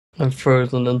I'm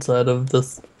frozen inside of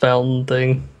this fountain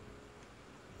thing.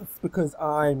 It's because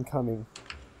I'm coming.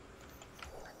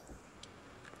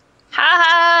 Ha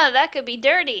ha! That could be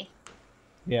dirty.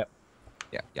 Yep.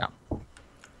 Yeah.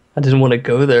 I didn't want to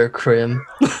go there, Krim.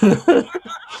 God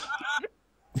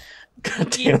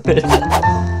damn it.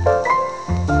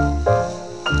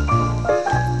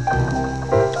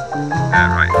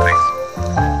 Right, thanks.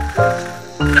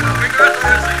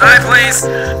 Hi, please!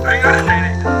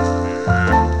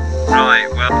 Right,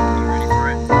 well, you ready for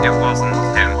it? It wasn't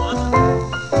him.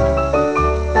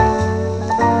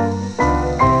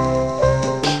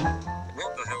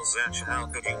 What the hell, Zach? How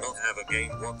could you not have a game?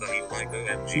 What the hell, like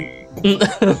OMG?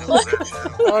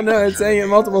 Oh no, it's saying it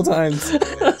multiple times. God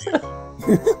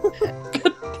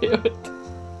damn it.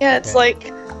 Yeah, it's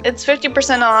like it's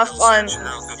 50% off on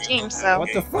Steam. So What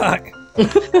the fuck?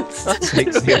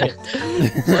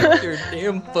 Fuck your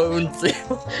damn phone,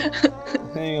 Seal.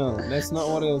 Hang on, that's not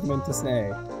what I was meant to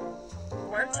say.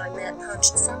 One time Matt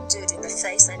punched some dude in the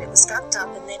face and it was fucked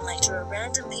up, and then later a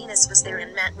random penis was there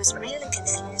and Matt was really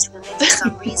confused when then for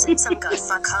some reason some guy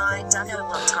fuck I don't know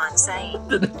what I'm saying.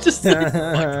 Did it just say fuck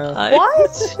I?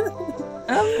 what?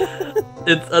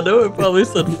 I know it probably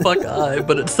said fuck I,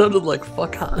 but it sounded like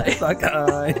fuck I. Fuck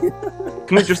I.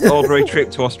 Can we just order a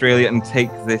trip to Australia and take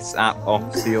this app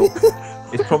off, Seal?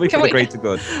 It's probably for the greater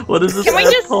good. What is this Can we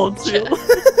app just called, Seal?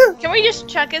 Can we just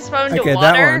chuck his phone to Okay,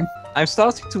 water? that one. I'm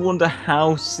starting to wonder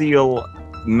how Seal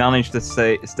managed to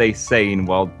stay sane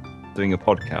while doing a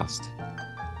podcast.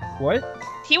 What?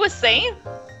 He was sane.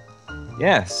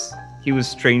 Yes, he was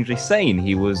strangely sane.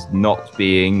 He was not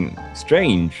being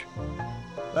strange.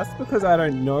 That's because I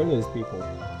don't know those people.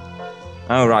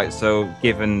 Oh, right, so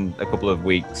given a couple of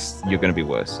weeks, you're going to be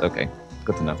worse. Okay,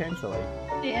 good to know. Potentially.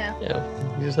 Yeah. Yeah,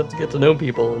 you just have to get to know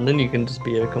people, and then you can just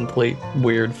be a complete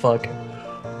weird fuck.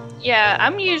 Yeah,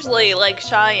 I'm usually like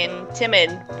shy and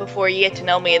timid before you get to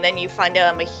know me, and then you find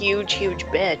out I'm a huge, huge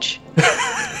bitch.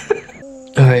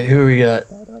 Alright, who we got?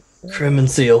 Krim and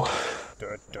Seal.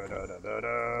 You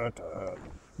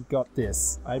got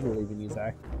this. I believe in you,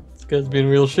 Zach. This guy's being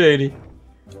real shady.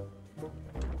 This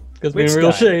guy's being Which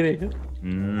real guy? shady.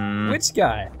 Which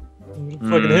guy? I'm gonna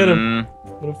fucking hit him.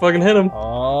 I'm gonna fucking hit him.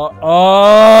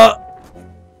 Oh!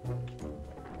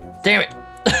 Damn it!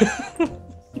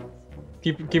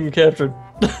 keep him captured.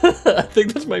 I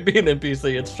think this might be an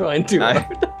NPC. It's trying too hard.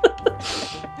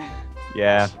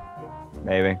 Yeah,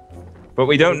 maybe. But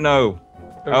we don't know.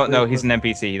 Oh, no, he's an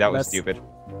NPC. That was stupid.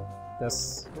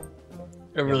 That's...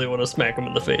 I really want to smack him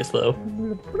in the face, though.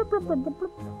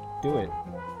 Do it.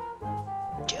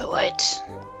 Do it.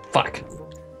 Fuck.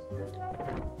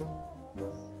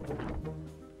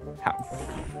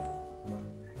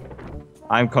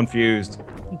 I'm confused.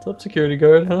 What's up, security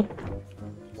guard, huh?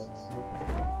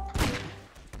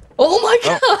 Oh my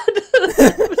god!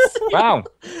 Wow.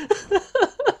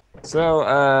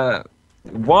 So,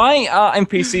 why are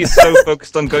NPCs so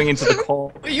focused on going into the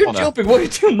corner? You're jumping way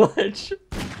too much.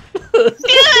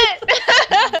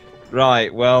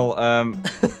 Right, well,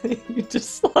 You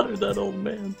just slaughtered that old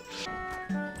man.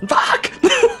 Fuck!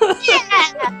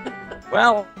 Yeah!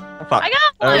 well, fuck. I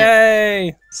got one!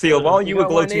 Yay! Seal, while you You were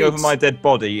got one gloating over each. my dead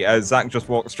body, Zach just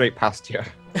walked straight past you.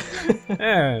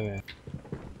 Yeah.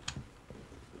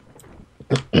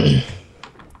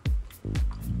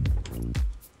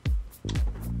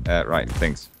 Right,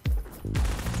 thanks.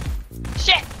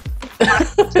 Shit!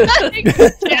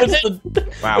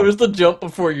 Wow. It was the jump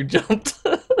before you jumped.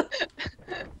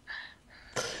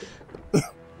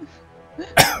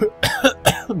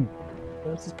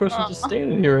 That's this person just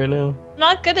standing here right now. I'm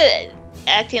not good at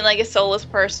acting like a soulless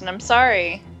person, I'm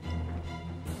sorry.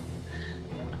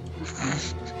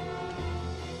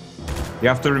 You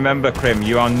have to remember, Krim,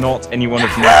 you are not any one of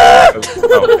my...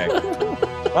 Oh, okay.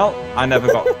 Well, I never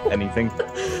got anything.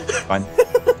 Fine.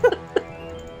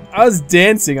 I was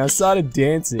dancing. I started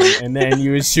dancing, and then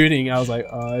you were shooting. I was like,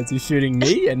 is he shooting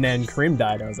me? And then Krim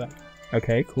died. I was like,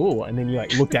 okay, cool. And then you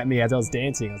like looked at me as I was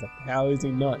dancing. I was like, how is he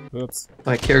not? Oops.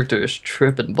 My character is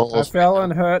tripping I balls. fell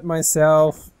and hurt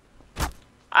myself.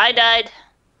 I died.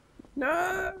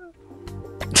 No.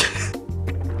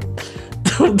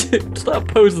 Dude, stop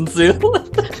posing, Seal.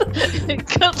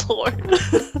 Good lord.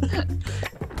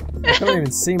 I couldn't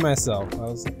even see myself. I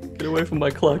was. Get away from my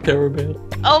clock tower, man.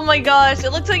 Oh my gosh,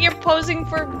 it looks like you're posing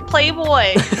for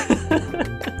Playboy.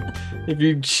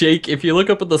 If you look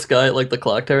up at the sky at like the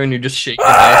clock tower and you just shake your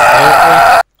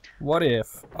ass. What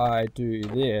if I do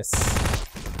this?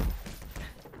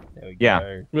 There we Yeah. go.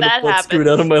 I'm gonna That butt scoot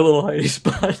out of my little hidey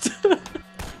spot.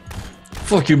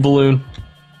 Fuck you, balloon.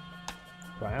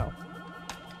 Wow.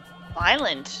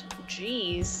 Violent.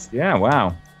 Jeez. Yeah,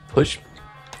 wow. Push.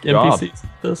 job. NPCs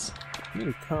this. You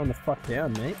need to calm the fuck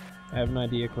down, mate. I have an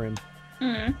idea, Krim.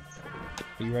 Hmm.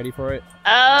 Are you ready for it?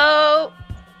 Oh.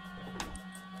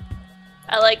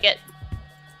 I like it.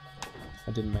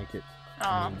 I didn't make it.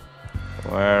 Aw.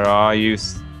 Where are you,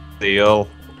 Seal?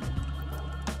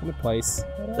 In a place.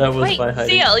 That was Wait, my hiding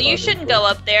Seal, you spot, shouldn't go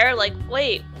up there. Like,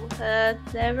 wait.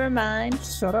 Never mind.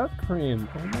 Shut up, Krim.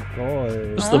 Oh my god.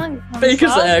 It's Oh, the I'm fakest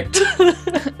sorry. act.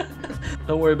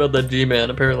 Don't worry about that G-man.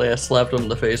 Apparently I slapped him in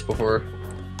the face before.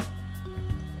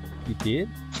 You did?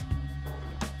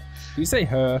 You say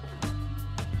her.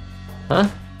 Huh?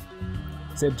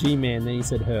 You said G-man, then you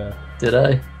said her. Did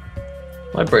I?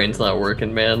 My brain's not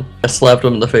working, man. I slapped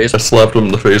him in the face. I slapped him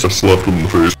in the face. I slapped him in the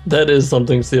face. That is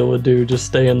something Seal would do. Just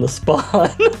stay in the spawn.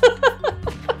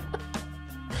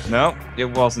 No, it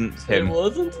wasn't It him.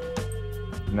 wasn't?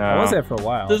 No. I was there for a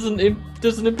while. There's an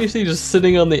NPC just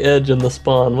sitting on the edge in the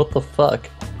spawn. What the fuck?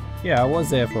 Yeah, I was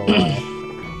there for a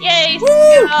while. Yay,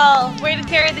 Seal! Way to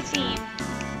carry the team.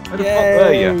 Where the fuck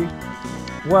were you?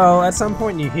 Well, at some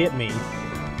point you hit me.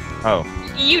 Oh.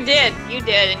 You did, and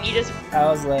you just. I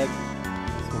was like,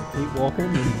 just gonna keep walking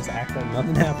and just act like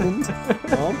nothing happened.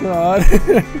 Oh god.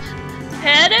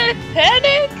 Panic!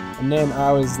 Panic! And then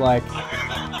I was like,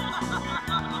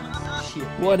 shit,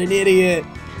 what an idiot.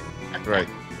 Great.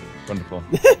 Wonderful.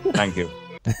 Thank you.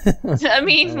 I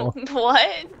mean, Oh.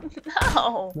 what?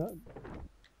 No.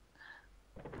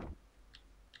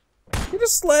 You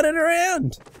just slid it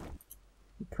around.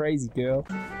 You crazy girl.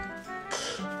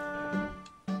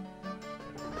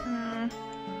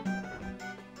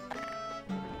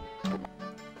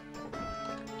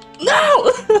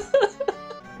 No!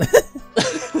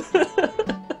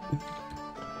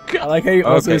 I like how you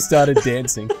also Okay. started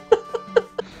dancing.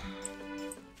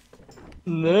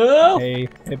 No! Hey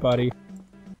buddy.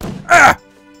 No,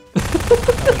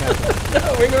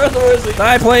 bring around the mercy!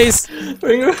 Die please!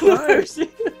 Bring around the No. mercy!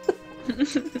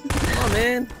 Come on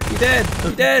man, you dead,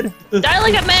 you dead! Die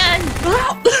like a man!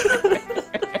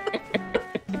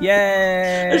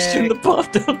 Yay! I shouldn't have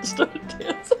popped down and started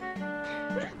dancing.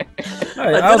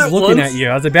 I was did it looking once. at you,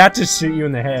 I was about to shoot you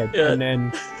in the head, Yeah. and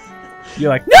then you're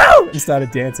like, NO! And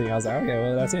started dancing. I was like, okay,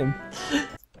 well that's him.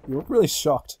 You look really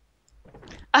shocked.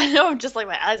 I know, just like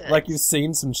my eyes. Like you've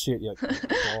seen some shit, you're like,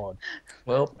 oh god.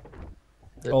 Well.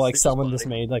 Or like someone just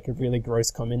made like a really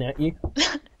gross comment at you.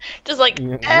 Just like,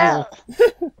 Yeah.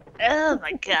 oh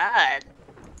my god.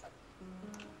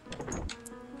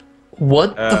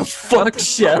 What the fuck,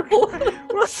 Shell?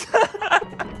 What's that?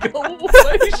 Go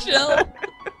away, Shell!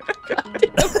 God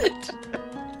damn it!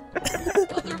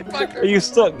 Motherfucker! Are you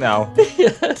stuck now?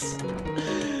 Yes!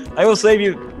 I will save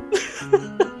you.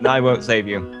 No, I won't save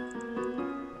you.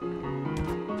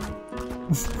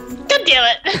 God damn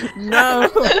it! No!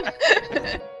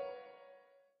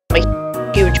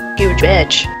 Huge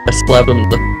bitch. I slapped him in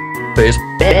the face.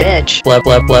 Bitch. Slap,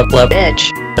 slap, slap, slap.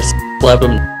 Bitch. I slapped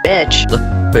him in Bitch. the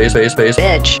face, face, face.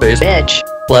 Bitch. Face. Bitch.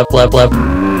 Slap, slap,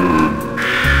 slap.